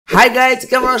Hi guys,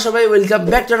 কেমন আছো সবাই? Welcome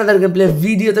back to another game play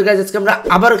video. তো গাইজ আজকে আমরা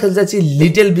আবারও খেলতে যাচ্ছি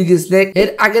লিটল বিগ স্নেক। এর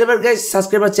আগের বার গাইজ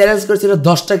সাবস্ক্রাইবার চ্যালেঞ্জ করেছিল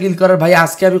 10টা কিল করার। ভাই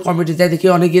আজকে আমি কমেন্টে যাই দেখি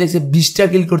অনেকেই লিখছে 20টা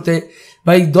কিল করতে।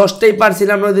 ভাই 10টাই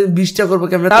পারছিলাম, আমরা 20টা করবো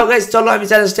কেমন? তাও গাইজ চলো, আমি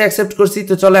চ্যালেঞ্জটা অ্যাকসেপ্ট করছি।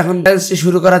 তো চলো এখন চ্যালেঞ্জটি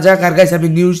শুরু করা যাক। আর গাইজ আমি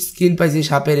নিউ স্কিন পাইছি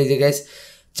সাপের, এই যে গাইজ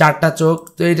 4টা চোখ।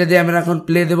 তো এটা দিয়ে আমরা এখন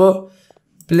প্লে দেবো।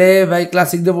 প্লে ভাই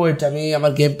ক্লাসিক দেবো। এটা আমি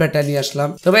আমার গেম প্যাডটা নিয়ে আসলাম।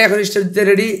 তো ভাই এখন স্টার্ট দিতে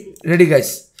রেডি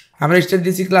গাইজ। আমরা স্টার্ট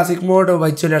দিচ্ছি ক্লাসিক মোড। ও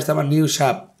ভাই চলে আসছে আমার নিউ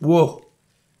সাপ। ও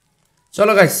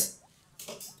চলো গাইস।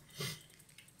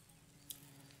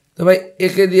 তো ভাই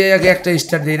একে দিয়ে আগে একটা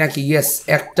স্টার্ট দিই নাকি? ইয়েস,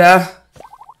 একটা।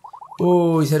 ও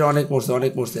ওই সাইডে অনেক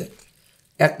মরছে।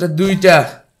 একটা, দুইটা।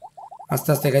 আস্তে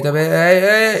আস্তে খাইতে হবে।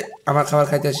 আমার খাবার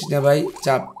খাইতে আসিস না ভাই,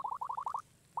 চাপ।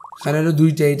 এখানে হলো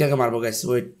দুইটা, এইটাকে মারবো গাইস।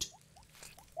 ওয়েট।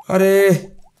 আরে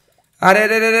আরে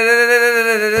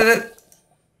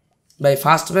ভাই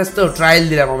ফার্স্ট ম্যাচ তো ট্রায়াল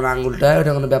দিলাম আমরা আঙ্গুলটা,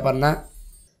 ওটা কোনো ব্যাপার না।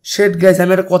 শেট গাইস,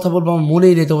 আমি একটা কথা বলবো, আমার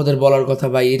মনেই নেই তোমাদের বলার কথা।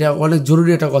 ভাই এটা অনেক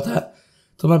জরুরি একটা কথা,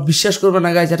 তোমরা বিশ্বাস করবে না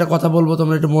গাইস। একটা কথা বলবো,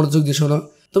 তোমরা একটু মনোযোগ দিয়ে শোনো।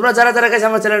 তোমরা যারা গাইস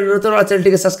আমার চ্যানেল নতুন, আমার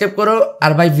চ্যানেলটিকে সাবস্ক্রাইব করো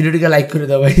আর ভাই ভিডিওটিকে লাইক করে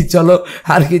দাও ভাই। চলো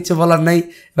আর কিছু বলার নাই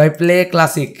ভাই। প্লে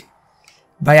ক্লাসিক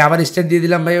ভাই, আবার স্টার্ট দিয়ে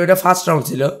দিলাম ভাই। ওটা ফার্স্ট রাউন্ড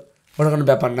ছিল, ওটা কোনো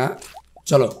ব্যাপার না।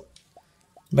 চলো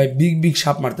ভাই, বিগ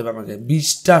সাপ মারতে হবে আমাকে,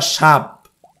 20টা সাপ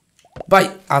ভাই।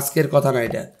 আজকের কথা না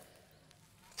এটা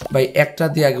ভাই। একটা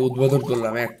দিয়ে আগে উদ্বোধন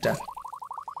করলাম, একটা।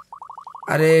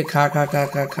 আরে খা খা খা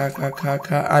খা খা খা খা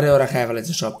খা। আরে ওরা খায়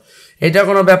ফেলেছে সব, এটা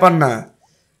কোনো ব্যাপার না।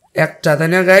 একটা, তাই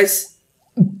না গাইস?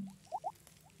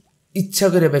 ইচ্ছা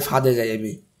করে ভাই ফাঁদে যাই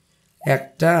আমি।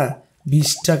 একটা,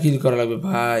 20টা কিল করা লাগবে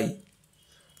ভাই,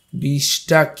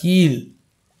 20টা কিল।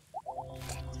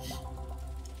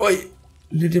 ওই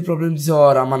নেটে প্রবলেম দিচ্ছে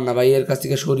আর আমার না ভাই, এর কাছ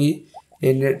থেকে সরি।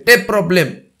 এই নেটে প্রবলেম।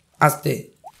 আসতে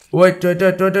ওয়েট।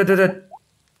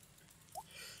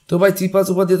 তো ভাই চিপা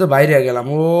চুপা দিয়ে তো বাইরে গেলাম।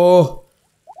 ও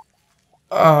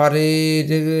আরে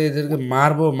এদেরকে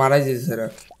মারবো, মারাই যেতেছে না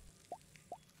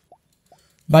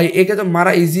ভাই। একে তো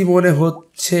মারা ইজি মনে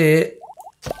হচ্ছে।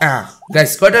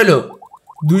 গাইস কয়টা হলো?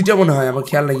 2টা মনে হয়, আমার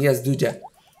খেয়াল নাকি। আছে 2টা।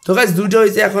 তো গাইস 2টা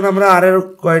হয়েছে। এখন আমরা আরো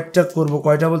কয়েকটা করবো।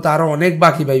 কয়টা বলতে আরো অনেক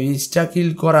বাকি ভাই, 20টা কিল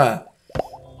করা।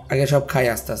 আগে সব খাই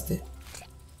আস্তে আস্তে।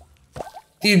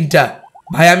 3টা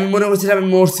ভাই, আমি মনে করছিলাম আমি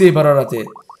মরছি এবার রাতে।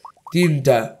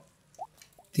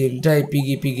 3টাই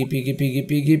পিগি।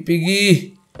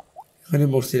 এখানে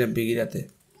মরছিলাম পিগি রাতে।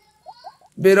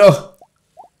 বেরো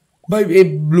ভাই। এই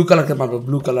ব্লু কালারকে মারবো,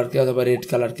 ব্লু কালারকে অথবা রেড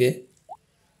কালারকে।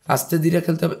 আস্তে ধীরে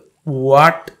খেলতে হবে।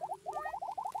 হোয়াট?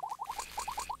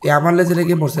 এ আমার লেজে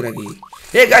লেগে মরছে নাকি?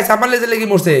 এ গাইস আমার লেজে লেগে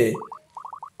মরছে।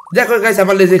 দেখো গাইস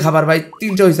আমার লেজে খাবার ভাই।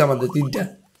 3টা হয়েছে আমাদের, 3টা।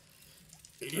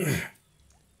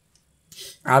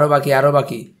 আরো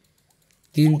বাকি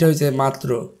 3টা হয়েছে মাত্র।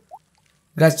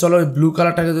 গাইস চলো ওই ব্লু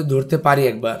কালারটাকে যদি ধরতে পারি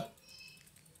একবার।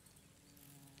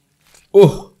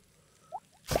 ওহ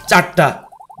 4টা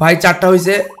ভাই, 4টা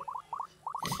হয়েছে।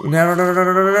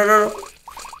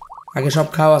 আগে সব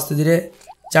খাও আস্তে ধীরে।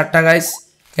 4টা গাইস,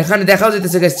 এখানে দেখাও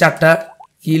যেতেছে গাইস 4টা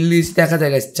কিল লিস্ট দেখা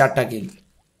যায় গাইস। 4টা কিল।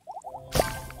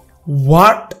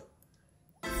 হোয়াট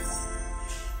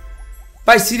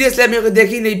ভাই, সিরিয়াসলি আমি ওকে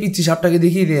দেখি নেই, পিচ্ছি সাপটাকে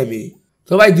দেখি নেই আমি।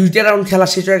 তো ভাই 2টা রাউন্ড খেলা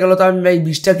শেষ হয়ে গেল। তো আমি ভাই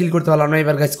 20টা কিল করতে পারলাম না।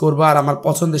 এবার গাইস করবো আর আমার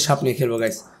পছন্দের সাপ নিয়ে খেলবো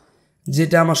গাইস,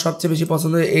 যেটা আমার সবচেয়ে বেশি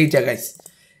পছন্দ। এইটা গাইস,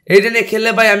 এইটা নিয়ে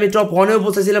খেললে ভাই আমি টপ 1-এও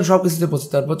পৌঁছেছিলাম, সব কিছুতে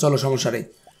পৌঁছতে পারবো। চলো সমস্যা নেই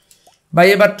ভাই।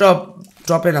 এবার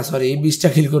টপে না, সরি 20টা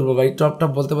কিল করবো ভাই।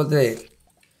 টপ বলতে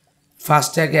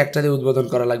ফার্স্টে আগে একটা দিয়ে উদ্বোধন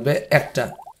করা লাগবে, একটা।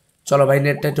 চলো ভাই,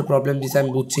 নেটটা একটু প্রবলেম দিচ্ছে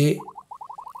আমি বুঝছি।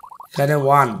 এখানে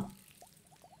 1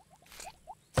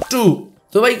 2।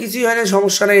 তো ভাই কিছুই হয় না,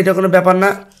 সমস্যা নেই, এটা কোনো ব্যাপার না।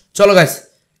 চলো গাইস,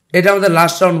 এটা আমাদের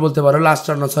লাস্ট রাউন্ড বলতে পারো। লাস্ট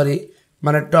রাউন্ড না, সরি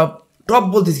মানে টপ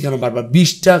বলতেছি কেন বারবার।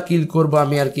 20টা কিল করবো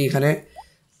আমি আর কি। এখানে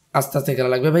আস্তে আস্তে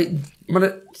খেলা লাগবে ভাই, মানে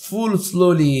ফুল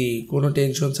স্লোলি, কোনো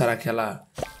টেনশন ছাড়া খেলা।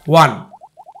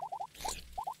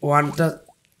 1টা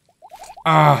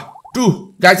 2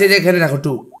 গাইস, এই যে এখানে দেখো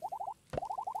 2,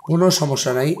 কোনো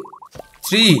সমস্যা নাই।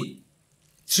 3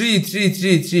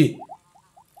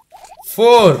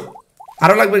 4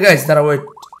 আরো লাগবে গাইস, তারা ওয়েট।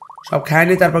 সব খায়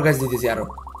নি তারপর গাইস দিতেছি আরো।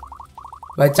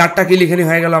 ভাই 4টা কিল এখানে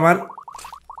হয়ে গেল আমার।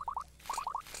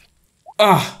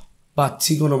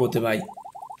 পাচ্ছি কোনো মতে ভাই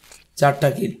 4টা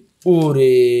কিল।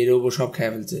 ওরে রোবো সব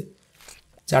খেয়ে ফেলছে।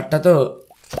 4টা তো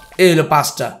এই হলো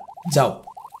 5টা। যাও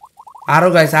আরো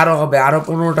গাইস, আরো হবে, আরো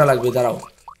 15টা লাগবে। দাঁড়াও,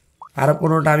 আরো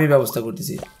 15টা আমি ব্যবস্থা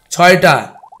করতেছি। 6টা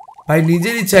ভাই,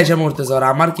 নিজের ইচ্ছা এসে মরতেছে, আর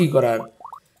আমার কি করার।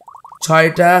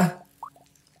 6টা।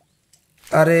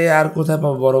 আরে আর কোথায়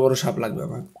পাবো? বড় বড় সাপ লাগবে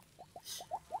আমার।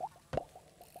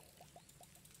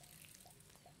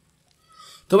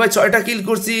 তো ভাই 6টা কিল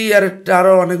করছি, আর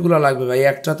আরো অনেকগুলো লাগবে ভাই,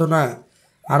 একটা তো না।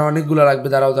 আর অনেকগুলো লাগবে,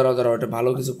 দাঁড়াও দাঁড়াও দাঁড়াও, এটা ভালো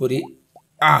কিছু করি।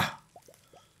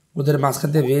 ওদের মাঝখান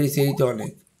থেকে বেরিয়েছে, এই তো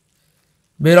অনেক।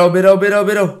 বেরো বেরো বেরো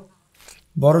বেরো,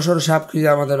 বড় সড়ো সাপ খুঁজে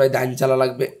আমাদের ভাই ডাইন চালা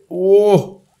লাগবে। ও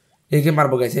একে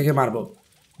মারবো গাইস, একে মারবো।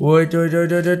 Wait wait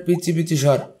wait wait wait, পিচ্ছি পিচ্ছি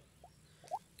সর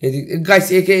এদিকে গাইস।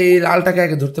 একে এই লালটাকে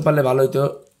একে ধরতে পারলে ভালো হইতো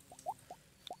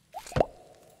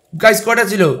গাইস। কয়টা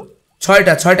ছিল?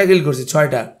 6টা, 6টা কিল করছি,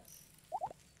 6টা।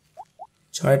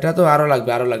 6টা তো আরো লাগবে,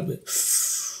 আরো লাগবে।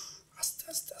 আস্তে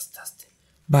আস্তে আস্তে আস্তে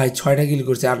ভাই, 6টা কিল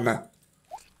করছে, আর না।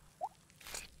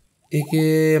 একে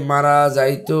মারা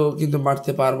যাইতো কিন্তু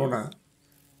মারতে পারবো না।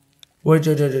 Wait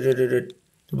wait wait wait wait,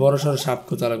 বড় সড়ো সাপ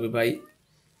কোথা লাগবে ভাই।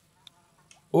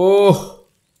 ও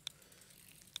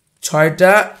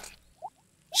 6টা,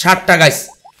 7টা গাইস।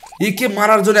 একে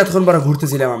মারার জন্য এতক্ষণ পরে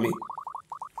ঘুরতেছিলাম আমি।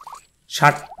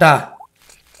 7টা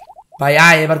ভাই,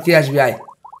 আয় এবার কে আসবি, আয়।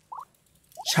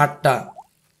 7টা,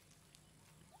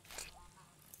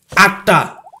 8টা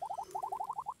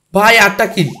ভাই, 8টা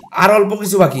কিল, আর অল্প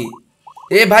কিছু বাকি।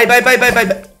 এ ভাই ভাই ভাই ভাই ভাই,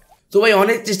 তো ভাই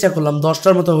অনেক চেষ্টা করলাম,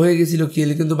 10টার মতো হয়ে গেছিল কিল,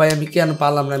 কিন্তু ভাই আমি কেন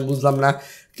পারলাম না আমি বুঝলাম না।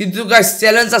 কিন্তু গাইস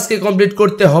চ্যালেঞ্জ আজকে কমপ্লিট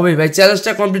করতে হবে ভাই,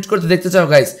 চ্যালেঞ্জটা কমপ্লিট করতে দেখতে চাও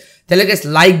গাইস, তাহলে গাইস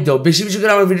লাইক দাও, বেশি বেশি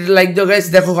করে আমার ভিডিওটা লাইক দাও গাইস।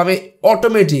 দেখো আমি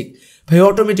অটোমেটিক ভাই,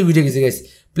 অটোমেটিক উঠে গেছে গাইস।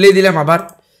 প্লে দিলাম আবার,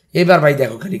 এবার ভাই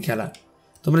দেখো খালি খেলা,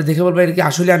 তোমরা দেখে বলবো এটা কি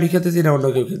আসলে আমি খেলতেছি না অন্য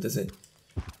কেউ খেলতেছে।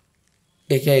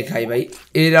 একে খাই ভাই,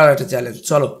 এরাও একটা চ্যালেঞ্জ।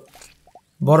 চলো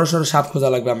বড় সড়ো সাপ খোঁজা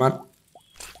লাগবে আমার।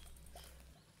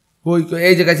 কই কই,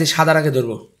 এই যে গাইছে সাদাটাকে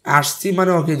ধরবো, আসছি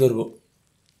মানে ওকেই ধরবো।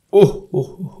 ওহ ওহ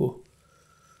ওহ,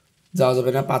 যাওয়া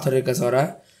যাবে না পাথরের কাছে ওরা।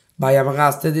 ভাই আমাকে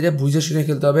আস্তে ধীরে বুঝে শুনে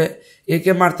খেলতে হবে।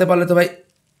 একে মারতে পারলে তো ভাই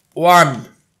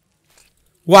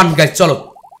 1-1 গাইস। চলো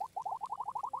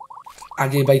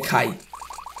আগে ভাই খাই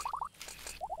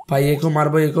ভাই, একেও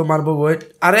মারবো একেও মারবো। ওয়েট,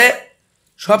 আরে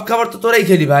সব খাবার তো তোরাই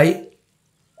খেলি ভাই।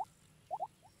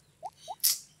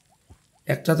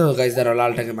 একটা তো গাইস, দাঁড়াও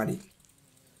লালটাকে মারি।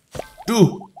 2,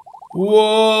 ও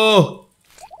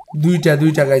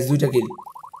 2টা গাইস, 2টা কিল।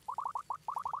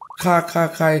 খা খা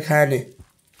খায় খায় নে।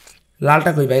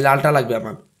 লালটা কই ভাই, লালটা লাগবে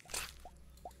আমার।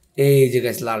 এই যে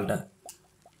গাইস লালটা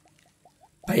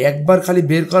ভাই, একবার খালি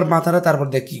বের কর মাথাটা, তারপর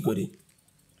দেখ কি করি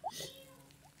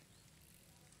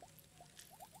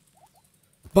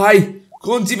ভাই।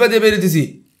 কোন চিপা দিয়ে বেরোতেছি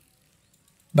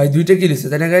ভাই। 2টা কিল হচ্ছে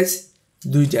তাই না গাইস?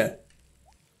 2টা,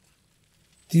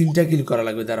 3টা কিল করা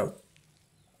লাগবে, দাঁড়াও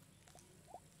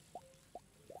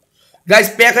গাইস।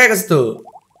 প্যাক হয়ে গেছে তো।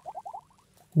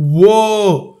 ও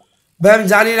ভাই আমি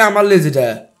জানি না আমার লেজ এটা।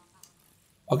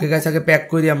 ওকে গাইস আগে প্যাক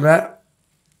করি আমরা।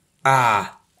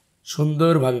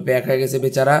 সুন্দরভাবে প্যাক হয়ে গেছে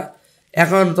বেচারা,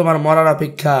 এখন তোমার মরার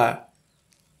অপেক্ষা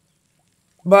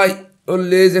ভাই। ওর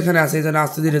লেজ এখানে আছে, এই জন্য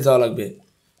আস্তে ধীরে যাওয়া লাগবে।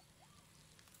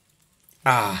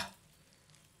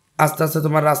 আস্তে আস্তে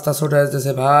তোমার রাস্তা ছোট হয়ে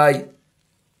যাচ্ছে ভাই।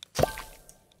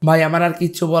 ভাই আমার আর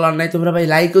কিচ্ছু বলার নাই, তোমরা ভাই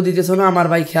লাইকও দিতেছো না, আমার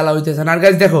ভাই খেলা হইতেছে না। আর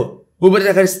গাইস দেখো উপরে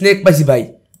দেখা স্নেক পাইছি ভাই,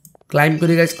 ক্লাইম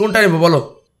করি গাইস। কোনটা নেবো বলো,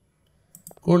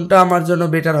 কোনটা আমার জন্য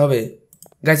বেটার হবে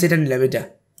গাইস? এটা নিলাম, এটা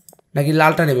নাকি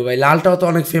লালটা নেবো ভাই? লালটাও তো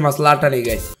অনেক ফেমাস, লালটা নেই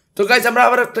গাইস। তো গাইস আমরা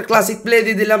আবার একটা ক্লাসিক প্লে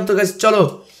দিয়ে দিলাম। তো গাইস চলো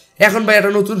এখন ভাই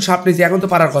একটা নতুন সাপ নিয়েছি, এখন তো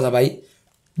পারার কথা ভাই।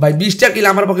 ভাই 20টা কিল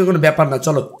আমার পক্ষে কোনো ব্যাপার না।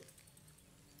 চলো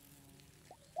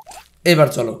এবার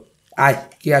চলো, আয়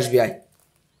কি আসবি আয়।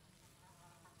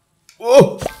 ও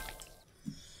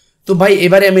তো ভাই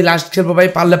এবারে আমি লাস্ট খেলবো ভাই,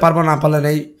 পারলে পারবো না পারলে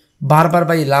নেই। বারবার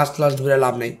ভাই লাস্ট লাস্ট ধরে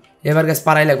লাভ নেই, এবার গাছ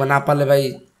পারাই লাগবে, না পারলে ভাই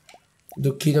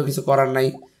দুঃখিত, কিছু করার নাই।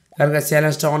 কারণ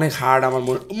চ্যালেঞ্জটা অনেক হার্ড আমার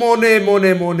মনে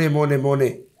মনে মনে মনে মনে।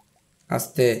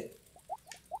 আস্তে,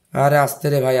 আরে আস্তে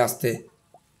রে ভাই আস্তে।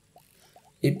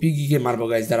 এই পিগিকে মারবো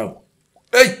গাইজ, দাঁড়াও।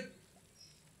 এই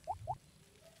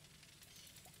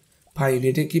ভাই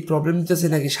নেটে কি প্রবলেম দিতেছে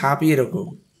নাকি সাপই এরকম?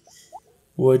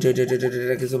 ওয়েট ওয়েট ওয়েট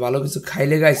ওয়েট, কিছু ভালো কিছু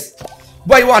খাইলে গাইস।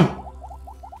 ভাই 1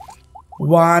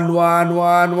 1 1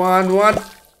 1 1 1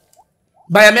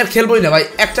 ভাই আমি আর খেলবই না ভাই,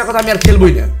 একটা কথা আমি আর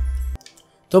খেলবই না।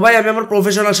 তো ভাই আমি আমার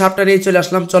প্রফেশনাল সাপটা নিয়ে চলে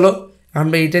আসলাম। চলো এখন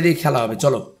ভাই এটা দিয়ে খেলা হবে,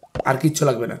 চলো আর কিচ্ছু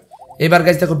লাগবে না। এবার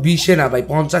গাইস দেখো 20-এ না ভাই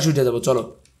 50 উঠে দেবো, চলো।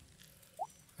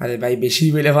 আরে ভাই বেশি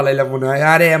বেলে ফেলাইলাম মনে হয়।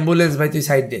 আরে অ্যাম্বুলেন্স ভাই তুই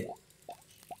সাইড দে,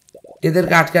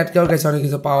 এদেরকে আটকে আটকেও গেছে, অনেক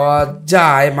কিছু পাওয়া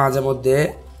যায় মাঝে মধ্যে।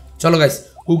 চলো গাইস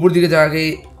উপর দিকে যাওয়া আগে,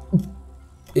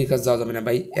 এই কাজ যাওয়া যাবে না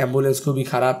ভাই, অ্যাম্বুলেন্স খুবই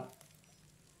খারাপ।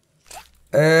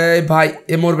 এই ভাই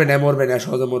এ মরবে না, মরবে না,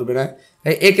 সহজে মরবে না।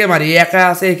 একে মারি, একা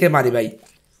আছে একে মারি ভাই।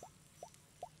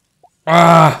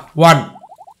 1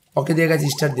 ওকে দিয়ে গেছে,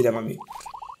 স্টার্ট দিলাম আমি।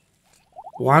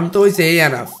 1 তো হয়েছে, এই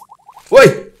এনাফ। ওই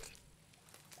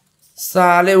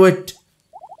সালে ওয়েট,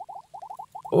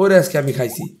 ওরে আজকে আমি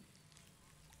খাইছি।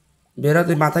 বেরা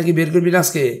তুই মাথা কি বের করবি না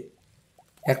আজকে?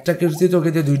 একটা করছি তোকে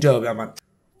দিয়ে 2টা হবে আমার।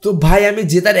 তো ভাই আমি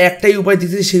জেতার একটাই উপায়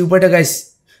দিতেছি, সেই উপায়টা গাইস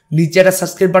নিচে একটা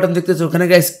সাবস্ক্রাইব বাটন দেখতেছো, ওখানে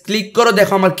গাইস ক্লিক করো,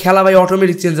 দেখো আমার খেলা ভাই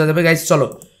অটোমেটিক চেঞ্জ হয়ে যাবে গাইস। চলো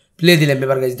প্লে দিলাম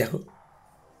এবার গাইস, দেখো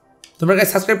তোমরা গাইস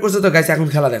সাবস্ক্রাইব করছো তো গাইস, এখন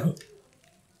খেলা দেখো।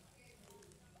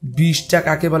 20টা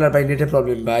কাকে বলে ভাই, নেটের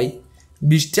প্রবলেম ভাই।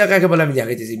 20টা কাকে বলে আমি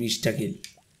দেখাইতেছি, 20টা কিল।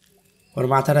 ওর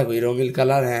মাথাটা কই, রঙিল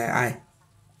কালার, হ্যাঁ আয়।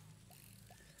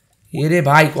 এ রে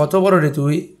ভাই কত বড় রে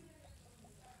তুই,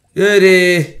 এ রে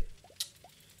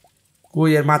কই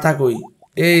এর মাথা কই,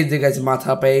 এই যে গাইস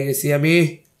মাথা পেয়ে গেছি আমি,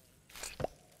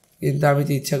 কিন্তু আমি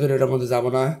তো ইচ্ছা করি ওটার মধ্যে যাবো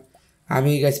না,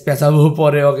 আমি গাছ পেঁচাবো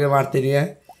পরে ওকে মারতে নিয়ে।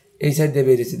 এই সাইড দিয়ে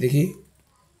বেরিয়েছি দেখি,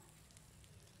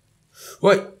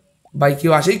 ওই ভাই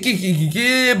কেউ আসে কি কি কি কি,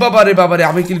 বাবারে বাবারে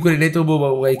আমি কিল করি নাই তবু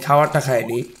এই খাবারটা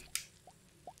খায়নি।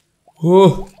 ও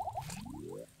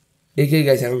একেই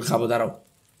গেছে, এখন খাবো, দাঁড়াও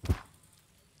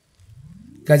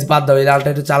গাছ বাদ দাও, এই লালটা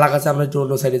একটু চালাক আছে, আমরা একটু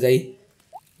অন্য সাইডে যাই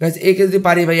গাছ। একে যদি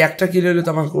পারি ভাই, একটা কিলো হলে তো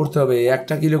আমাকে করতে হবে,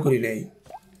 একটা কিলো করি নাই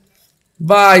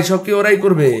ভাই, সব কি ওরাই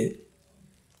করবে।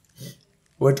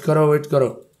 ওয়েট করো ওয়েট করো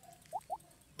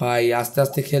ভাই, আস্তে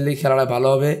আস্তে খেললেই খেলাটা ভালো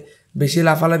হবে, বেশি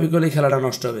লাফালাফি করলেই খেলাটা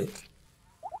নষ্ট হবে।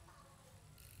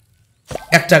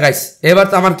 একটা গাইস, এবার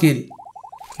তো আমার কিল,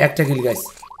 একটা কিল গাইস।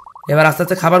 এবার আস্তে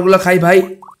আস্তে খাবারগুলো খাই ভাই।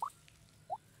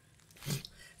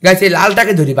 গাইস এই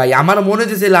লালটাকে ধরি ভাই, আমার মনে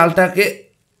হচ্ছে লালটাকে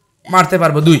মারতে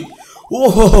পারবো। 2, ও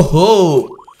হো হো হো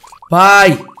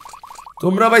ভাই,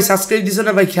 তোমরা ভাই সাবস্ক্রাইব দিছো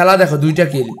না ভাই, খেলা দেখো, 2টা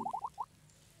কিল।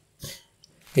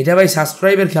 এটা ভাই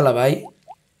সাবস্ক্রাইবের খেলা ভাই,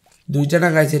 2টা না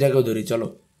গাইস, এটাকেও ধরি চলো।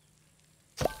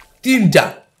 3টা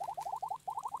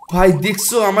ভাই,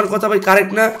 দেখছো আমার কথা ভাই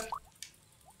কারেক্ট না,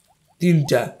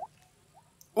 3টা।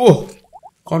 ও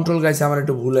কন্ট্রোল গাইছে, আমার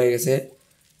একটু ভুল হয়ে গেছে,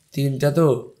 3টা তো।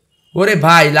 ওরে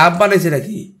ভাই লাভ বানাইছে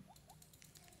নাকি,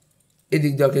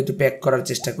 এদিক দিয়ে একটু প্যাক করার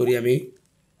চেষ্টা করি আমি।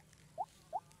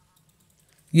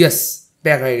 ইয়েস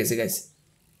প্যাক হয়ে গেছে গাইস।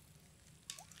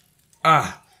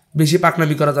 বেশি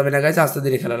পাকনামি করা যাবে না গাইস, আস্তে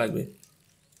ধীরে খেলা লাগবে,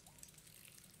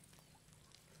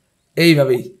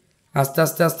 এইভাবেই আস্তে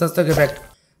আস্তে আস্তে আস্তে ওকে প্যাক।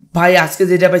 ভাই আজকে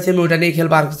যেটা পাইছি আমি ওটা নিয়ে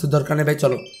খেলবো, আর কিছু দরকার নেই ভাই,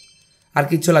 চলো আর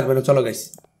কিচ্ছু লাগবে না, চলো গাইস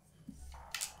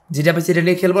যেটা পাইছি এটা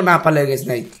নিয়ে খেলবো, না পারলে গাইস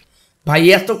নাই। ভাই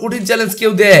এত কঠিন চ্যালেঞ্জ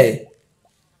কেউ দেয়,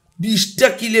 20টা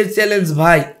কিলের চ্যালেঞ্জ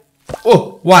ভাই। ও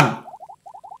 1,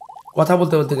 কথা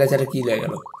বলতে বলতে গাইস এটা কিল হয়ে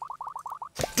গেল।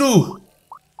 2,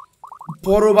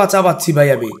 বড় বাঁচা পাচ্ছি ভাই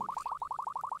আমি।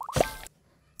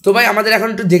 তো ভাই আমাদের এখন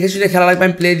একটু দেখে শুনে খেলা লাগবে,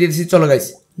 আমি প্লে দিয়ে দিচ্ছি, চলো গাইস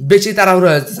বেশি তাড়াহুড়ো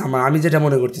হয়েছে আমার, আমি যেটা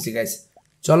মনে করতেছি গাইস,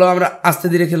 চলো আমরা আস্তে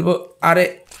ধীরে খেলবো। আরে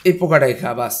এই পোকাটাই খা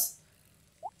বাস।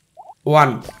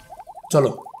 1,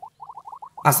 চলো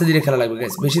আস্তে ধীরে খেলা লাগবে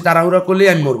গাইস, বেশি তাড়াহুড়া করলেই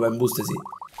আমি মরবো, আমি বুঝতেছি।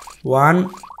 1,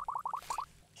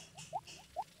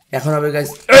 এখন হবে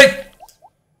গাইস।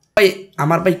 ভাই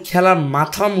আমার ভাই খেলার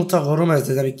মাথা মুথা গরম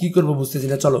আসছে, আমি কি করবো বুঝতেছি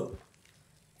না। চলো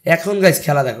এখন গাইস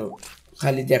খেলা দেখো,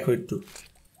 খালি দেখো একটু,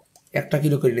 একটা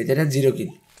কিলো করি নিতে, এটা 0 কিল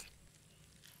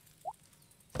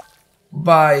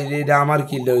ভাই, এটা আমার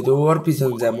কিল হইতো, ওর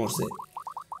পিছন যায় মরছে।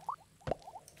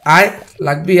 আয়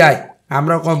লাগবি আয়,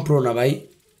 আমরা কম প্রো না ভাই,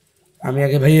 আমি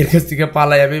আগে ভাই এর কাছ থেকে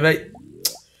পালাই আমি ভাই।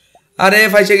 আরে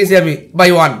ফাইসে গেছি আমি ভাই।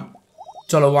 1,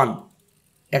 চলো 1,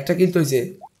 একটা কিল তো হয়েছে,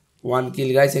 1 কিল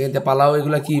গাইছে, এখান থেকে পালাও।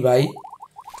 এগুলো কি ভাই,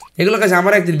 এগুলো কাছে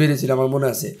আমার একদিন বেরিয়েছিল আমার মনে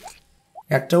আছে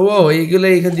একটা, ও এইগুলো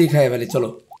এখান দিয়ে খাই ফেলে। চলো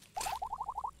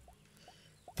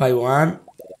ভাই 1,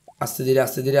 আস্তে ধীরে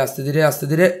আস্তে ধীরে আস্তে ধীরে আস্তে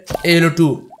ধীরে, এই হলো 2,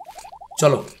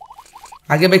 চলো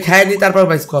আগে ভাই খাই নি তারপর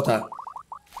ভাই কথা,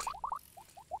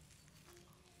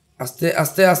 আস্তে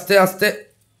আস্তে আস্তে আস্তে।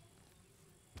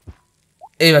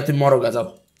 এইবার তুমি মরো গা, যাও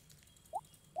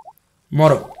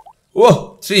মরো। ও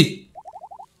 3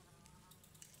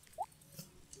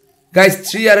 গাইস,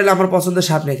 3 আর আমার পছন্দের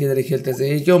সাপ নিয়ে খেলে খেলতেছে,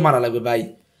 এই কেউ মারা লাগবে ভাই,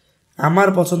 আমার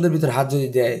পছন্দের ভিতর হাত যদি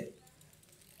দেয়।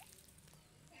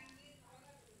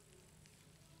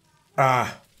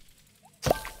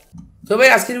 তো ভাই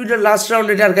আজকের ভিডিওর লাস্ট রাউন্ড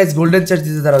এটা, আর গাইস গোল্ডেন চার্জ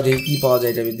দিতে দাঁড়াও, দেখি কি পাওয়া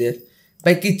যায় এটার ভিতরে।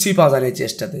 ভাই কিচ্ছুই পাওয়া যায় না এই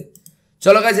চেষ্টাতে।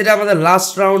 চলো গাইস এটা আমাদের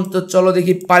লাস্ট রাউন্ড, তো চলো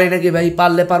দেখি পারি নাকি ভাই,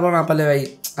 পারলে পারবো, না পারলে ভাই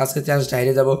আজকে চ্যালেঞ্জটা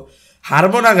হেরে যাবো।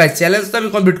 হারবো না গাইস, চ্যালেঞ্জ তো আমি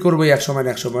কমপ্লিট করবোই এক সময় না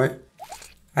এক সময়।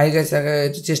 আই গাইস আগে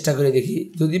একটু চেষ্টা করে দেখি,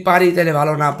 যদি পারি তাহলে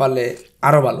ভালো, না পারলে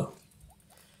আরও ভালো।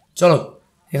 চলো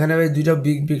এখানে ভাই 2টা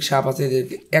বিগ বিগ সাপ আছে,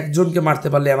 এদেরকে একজনকে মারতে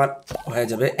পারলে আমার হয়ে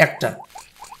যাবে। 1টা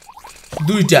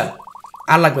 2টা,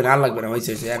 আর লাগবে না আর লাগবে না, হয়েছে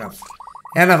হয়েছে, এনাফ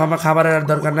এনাফ, আমার খাবারের আর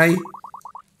দরকার নাই।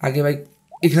 আগে ভাই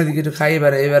এখান থেকে একটু খাই,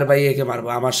 এবার ভাই একে মারবো,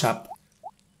 আমার সাপ।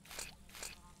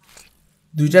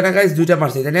 2টা না গাইস, 2টা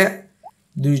মারছি তাই না,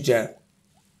 2টা।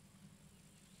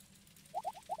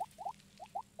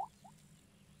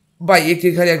 ভাই একে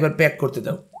খালি একবার প্যাক করতে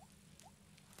দাও।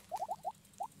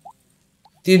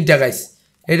 3টা গাইস,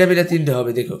 এটা মিলে 3টে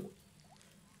হবে, দেখো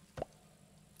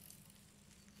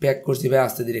প্যাক করছি ভাই,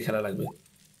 আস্তে ধীরে খেলা লাগবে।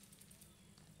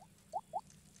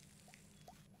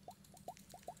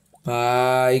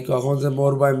 ভাই কখন যে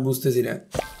মরবো আমি বুঝতেছি না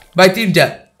ভাই। 3টা,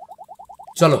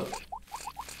 চলো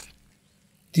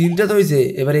 3টা তো হয়েছে,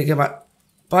 এবার একে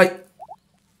ভাই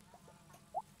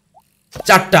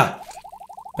 4টা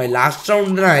ভাই। লাস্ট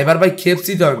রাউন্ড না এবার ভাই,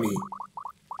 খেপছি তো আমি।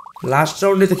 লাস্ট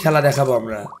রাউন্ডে তো খেলা দেখাবো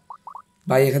আমরা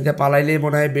ভাই। এখান থেকে পালাইলে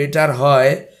মনে হয় বেটার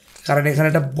হয়, কারণ এখানে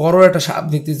একটা বড় একটা সাপ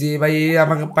দেখতেছি ভাই। এ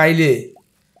আমাকে পাইলে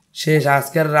শেষ,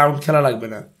 আজকে আর রাউন্ড খেলা লাগবে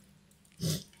না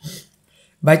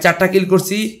ভাই। 4টা কিল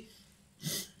করছি,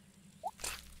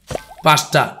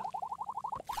 5টা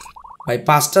ভাই।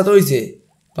 5টা তো হয়েছে,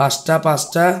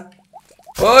 5টা।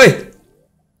 ওই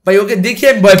ভাই ওকে দেখে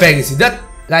আমি ভয় পেয়ে গেছি। দেখ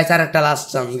গাইস, আর একটা লাস্ট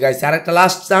চান্স গাইস, আর একটা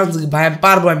লাস্ট চান্স ভাই। আমি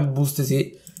পারবো, আমি বুঝতেছি।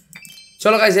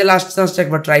 চলো গাইস, এই লাস্ট চান্সটা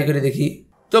একবার ট্রাই করে দেখি।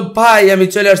 তো ভাই আমি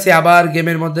চলে আসছি আবার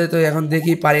গেমের মধ্যে। তো এখন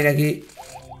দেখি পারি নাকি।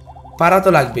 পারা তো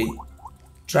লাগবেই,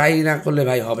 ট্রাই না করলে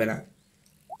ভাই হবে না।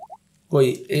 কই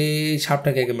এই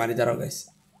সাপটাকে মারি, দাঁড়াও গাইস।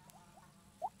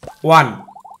 1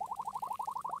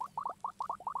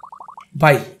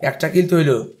 ভাই, একটা কিল তো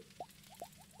হইলো।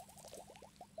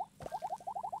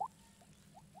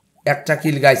 একটা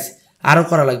কিল গাইস, আরো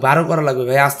করা লাগবে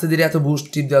ভাই। আস্তে ধীরে এত বুস্ট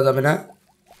টিপ দেওয়া যাবে না।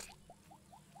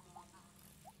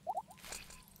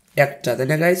 একটা, তাই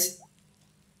না গাইস?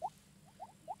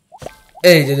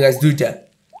 এই যে গাইস 2টা।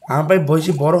 আমার ভাই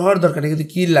বয়সী বড় হওয়ার দরকার নেই, কিন্তু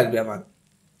কিল লাগবে আমার।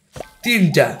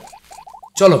 3টা,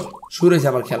 চলো শুরু হয়েছে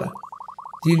আমার খেলা।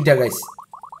 3টা গাইস,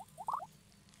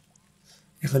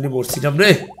 এখনই মরছিলাম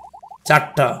রে।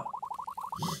 4টা,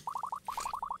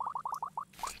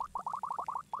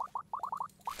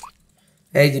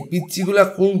 এই যে পিচ্ছিগুলা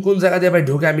কোন কোন জায়গা দিয়ে ভাই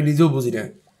ঢোকে আমি নিজেও বুঝি না।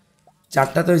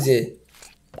 4টা তো হয়েছে,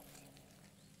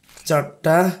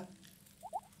 4টা,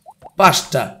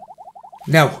 5টা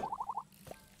নাও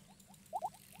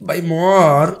ভাই।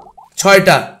 মর।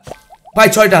 6টা ভাই,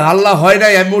 6টা। আল্লাহ হয়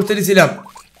নাই, আমি মরতে দিছিলাম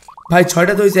ভাই।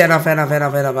 6টা তো হয়েছে, এনাফ।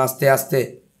 আস্তে আস্তে।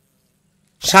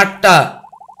 7টা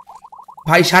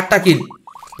ভাই, 7টা কিল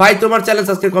ভাই। তোমার চ্যালেঞ্জ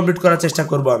আজকে কমপ্লিট করার চেষ্টা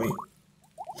করবো আমি।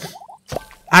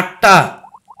 8টা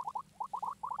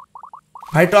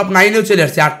ভাই, টপ 9-এও চলে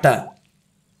আসছে। 8টা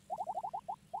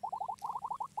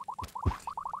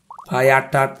ভাই,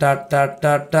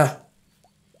 8টা।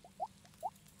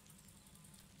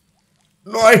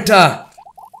 9টা।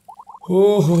 হো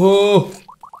হো,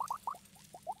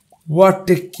 হোয়াট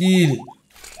এ কিল।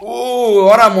 ও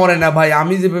ওরা মরে না ভাই,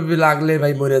 আমি যেভাবে লাগলে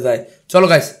ভাই মরে যায়। চলো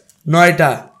গাইস, 9টা।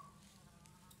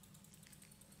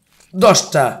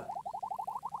 10টা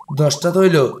তো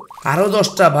হইলো, আরো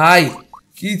 10টা ভাই।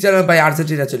 কি চ্যানেল ভাই,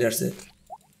 আর্জেন্টিনা চলে আসছে।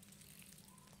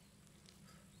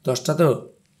 10টা তো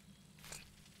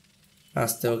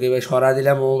আসতে, ওকে ভাই সরা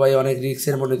দিলাম। ও ভাই অনেক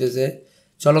রিক্সের মনে হইতেছে।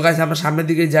 চলো গাইস, আমরা সামনের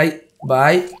দিকে যাই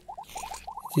ভাই।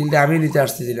 কিলটা আমি নিতে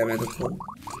আসতেছিলাম এতক্ষণ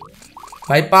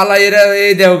ভাই। পালাই এরা,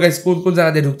 এই দেখো গাইস কোন কোন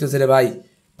জায়গা দিয়ে ঢুকতেছে রে ভাই।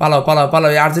 পালাও।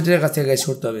 এই আর্জেন্টিনার কাছ থেকে গাইস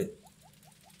সরতে হবে।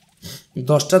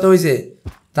 10টা তো হয়েছে,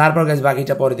 তারপর গাইস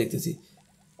বাকিটা পরে দেখতেছি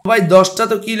ভাই। 10টা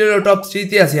তো কিল হলো, টপ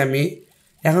 3-তে আছি আমি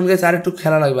এখন গাইস। আরেকটু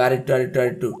খেলা লাগবে,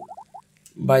 আরেকটু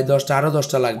ভাই। 10টা, আরো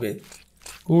 10টা লাগবে।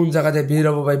 কোন জায়গাতে বের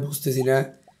হবো ভাই বুঝতেছি না।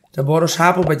 একটা বড়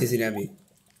সাপও পাইতেছি না আমি।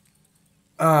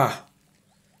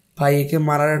 ভাই একে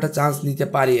মারার একটা চান্স নিতে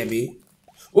পারি আমি।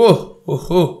 ও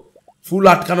হো, ফুল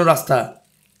আটকানো রাস্তা।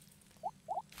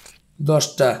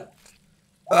 10টা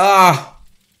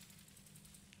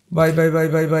ভাই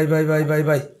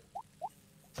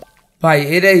ভাই,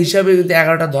 এরা হিসাবে কিন্তু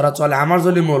 11টা ধরা চলে, আমার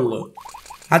জন্য মরলো।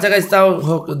 আচ্ছা গাইস, তাও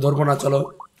হোক, ধরবো না, চলো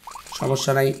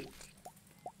সমস্যা নাই।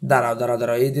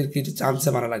 দাঁড়াও, এদের কিছু চান্সে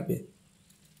মারা লাগবে।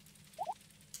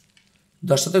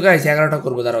 10টা তো গাইস, 11টা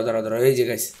করবো। দাঁড়াও, এই যে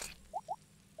গাইস।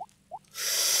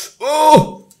 ও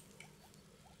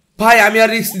ভাই, আমি আর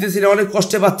রিস্ক নিতেছি না, অনেক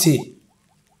কষ্টে পাচ্ছি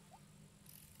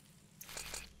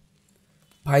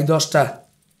ভাই। 10টা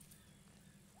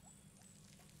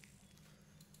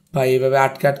ভাই, এভাবে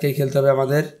আটকে খেলতে হবে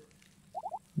আমাদের।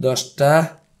 10টা,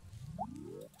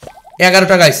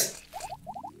 11টা গাইস।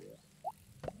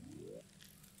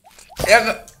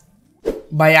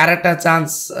 ভাই আরেকটা চান্স।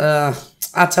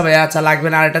 আচ্ছা ভাই, আচ্ছা লাগবে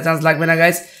না, আরেকটা চান্স লাগবে না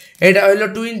গাইস। এটা হলো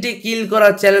 20 কিল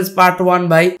করার চ্যালেঞ্জ পার্ট 1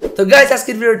 ভাই। তো গাইস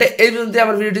আজকের ভিডিওটা এই পর্যন্ত।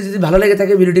 আমার ভিডিওটি যদি ভালো লেগে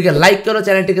থাকে ভিডিওটিকে লাইক করো,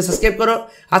 চ্যানেলটিকে সাবস্ক্রাইব করো।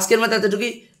 আজকের মতো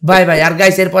এতটুকুই, বাই। আর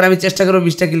গাইস এরপর আমি চেষ্টা করবো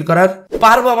 20টা কিল করার।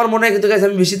 পারবো আমার মনে হয়, কিন্তু গাইস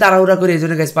আমি বেশি তাড়াহুড়া করি, এই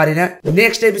জন্য গাইস পারি না।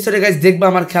 নেক্সট এপিসোডে গাইস দেখবো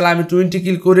আমার খেলা। আমি 20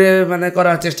 কিল করে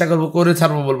করার চেষ্টা করবো, করে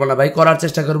ছাড়বো বলবো না ভাই, করার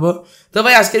চেষ্টা করবো। তো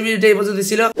ভাই আজকের ভিডিওটা এই পর্যন্ত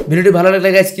ছিল। ভিডিওটি ভালো লাগলে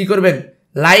গাইস কি করবেন?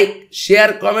 লাইক, শেয়ার,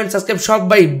 কমেন্ট, সাবস্ক্রাইব সব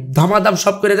ভাই ধামাধাম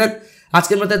সব করে দেন।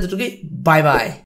 আজকের মতো এতটুকুই, বাই।